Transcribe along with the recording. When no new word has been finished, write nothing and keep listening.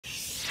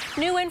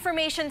New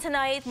information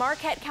tonight.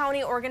 Marquette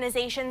County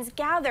organizations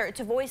gathered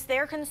to voice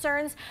their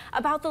concerns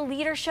about the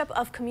leadership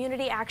of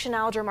Community Action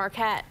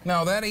Alger-Marquette.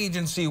 Now, that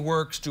agency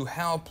works to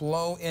help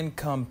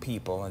low-income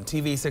people, and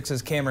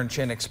TV6's Cameron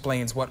Chin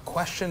explains what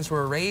questions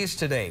were raised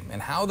today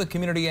and how the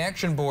Community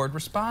Action Board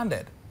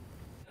responded.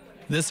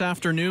 This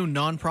afternoon,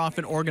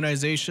 nonprofit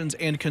organizations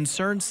and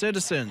concerned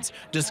citizens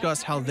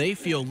discuss how they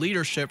feel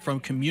leadership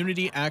from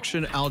Community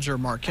Action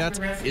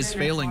Alger-Marquette is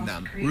failing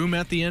them. Room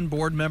at the Inn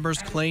board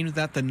members claimed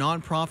that the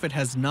nonprofit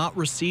has not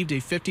received a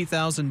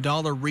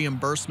 $50,000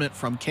 reimbursement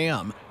from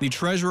CAAM. The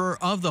treasurer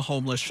of the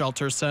homeless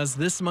shelter says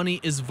this money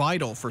is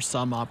vital for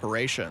some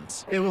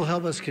operations. It will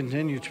help us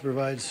continue to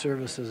provide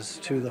services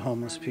to the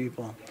homeless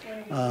people.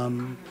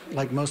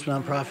 Like most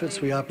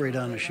nonprofits, we operate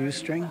on a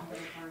shoestring.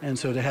 And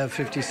so to have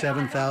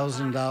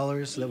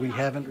 $57,000 that we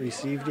haven't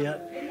received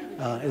yet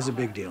is a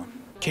big deal.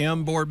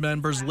 CAAM board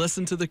members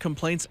listened to the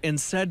complaints and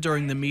said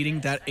during the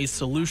meeting that a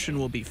solution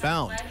will be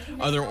found.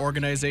 Other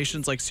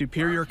organizations like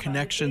Superior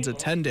Connections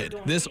attended.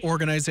 This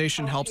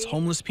organization helps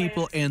homeless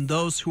people and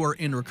those who are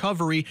in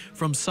recovery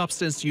from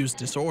substance use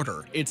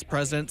disorder. Its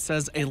president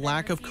says a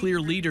lack of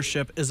clear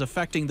leadership is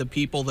affecting the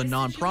people the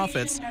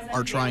nonprofits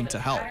are trying to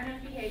help.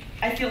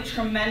 I feel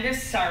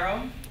tremendous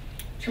sorrow,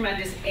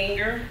 tremendous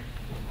anger,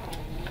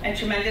 and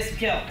tremendous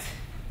guilt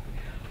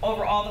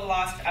over all the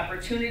lost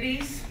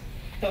opportunities,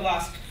 the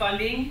lost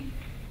funding,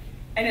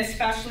 and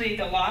especially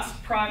the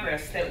lost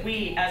progress that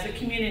we as a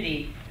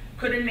community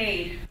could have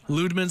made.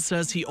 Ludman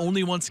says he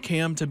only wants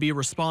CAAM to be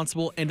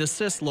responsible and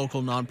assist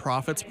local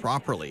nonprofits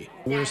properly.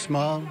 We're a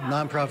small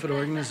nonprofit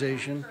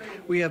organization.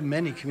 We have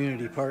many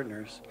community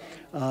partners,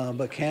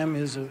 but CAAM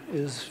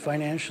is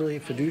financially,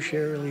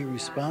 fiduciarily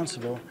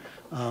responsible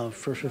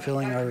for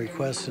fulfilling our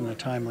requests in a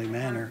timely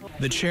manner.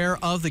 The chair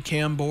of the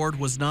CAAM board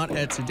was not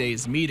at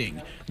today's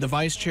meeting. The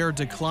vice chair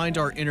declined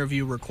our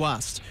interview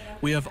request.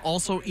 We have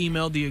also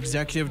emailed the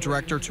executive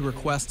director to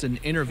request an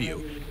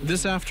interview.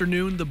 This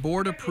afternoon, the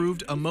board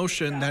approved a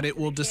motion that it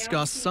will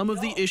discuss some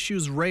of the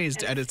issues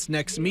raised at its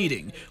next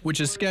meeting, which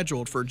is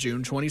scheduled for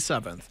June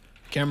 27th.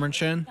 Cameron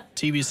Chin,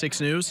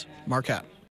 TV6 News, Marquette.